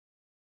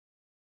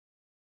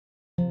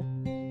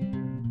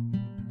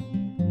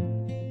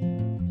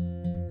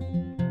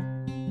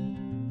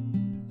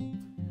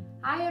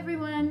Hi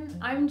everyone,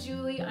 I'm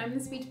Julie. I'm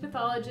the speech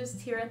pathologist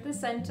here at the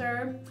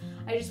center.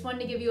 I just wanted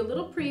to give you a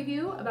little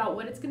preview about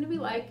what it's going to be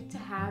like to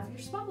have your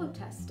swallow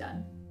test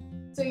done.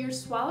 So your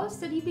swallow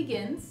study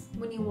begins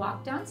when you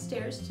walk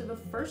downstairs to the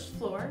first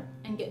floor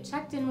and get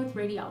checked in with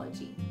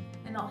radiology.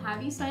 And they'll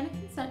have you sign a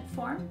consent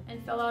form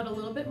and fill out a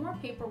little bit more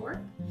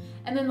paperwork,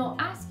 and then they'll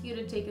ask you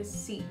to take a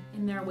seat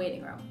in their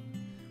waiting room.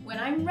 When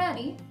I'm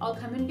ready, I'll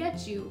come and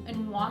get you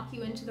and walk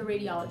you into the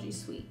radiology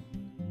suite.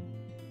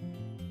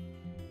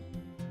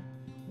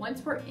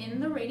 Once we're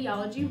in the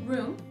radiology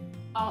room,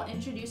 I'll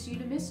introduce you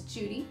to Miss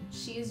Judy.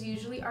 She is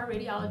usually our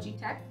radiology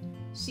tech.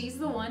 She's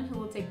the one who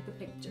will take the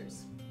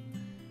pictures.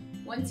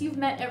 Once you've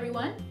met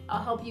everyone,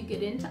 I'll help you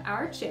get into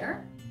our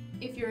chair.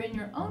 If you're in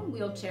your own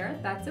wheelchair,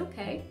 that's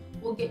okay.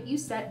 We'll get you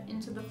set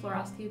into the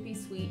fluoroscopy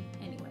suite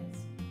anyways.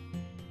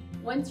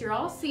 Once you're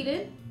all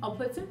seated, I'll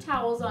put some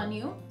towels on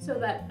you so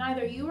that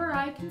neither you or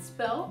I can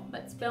spill,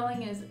 but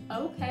spilling is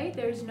okay.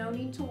 There's no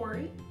need to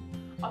worry.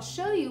 I'll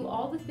show you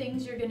all the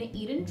things you're going to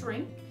eat and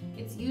drink.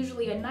 It's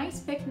usually a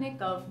nice picnic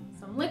of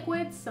some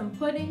liquids, some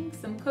pudding,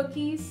 some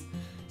cookies,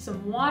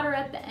 some water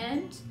at the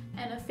end,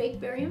 and a fake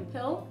barium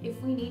pill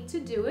if we need to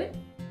do it.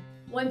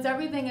 Once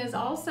everything is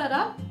all set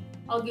up,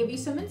 I'll give you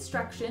some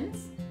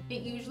instructions.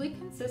 It usually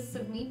consists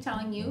of me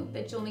telling you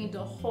that you'll need to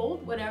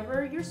hold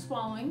whatever you're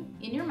swallowing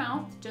in your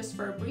mouth just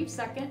for a brief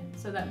second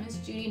so that Miss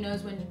Judy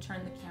knows when to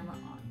turn the camera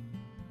on.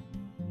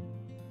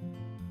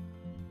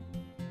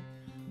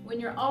 When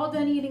you're all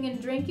done eating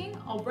and drinking,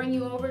 I'll bring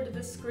you over to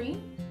the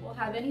screen. We'll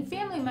have any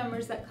family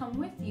members that come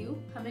with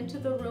you come into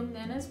the room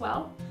then as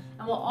well,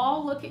 and we'll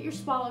all look at your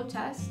swallow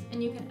test,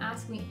 and you can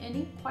ask me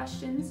any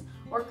questions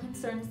or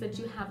concerns that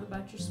you have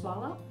about your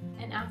swallow,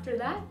 and after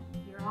that,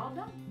 you're all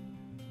done.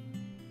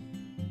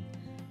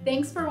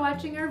 Thanks for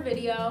watching our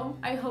video.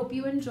 I hope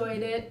you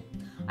enjoyed it.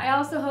 I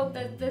also hope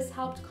that this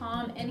helped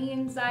calm any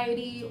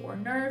anxiety or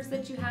nerves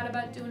that you had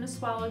about doing a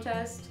swallow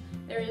test.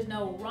 There is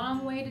no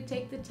wrong way to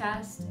take the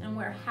test, and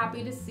we're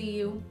happy to see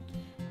you.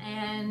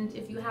 And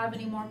if you have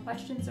any more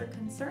questions or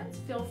concerns,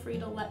 feel free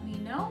to let me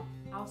know.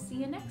 I'll see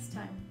you next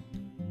time.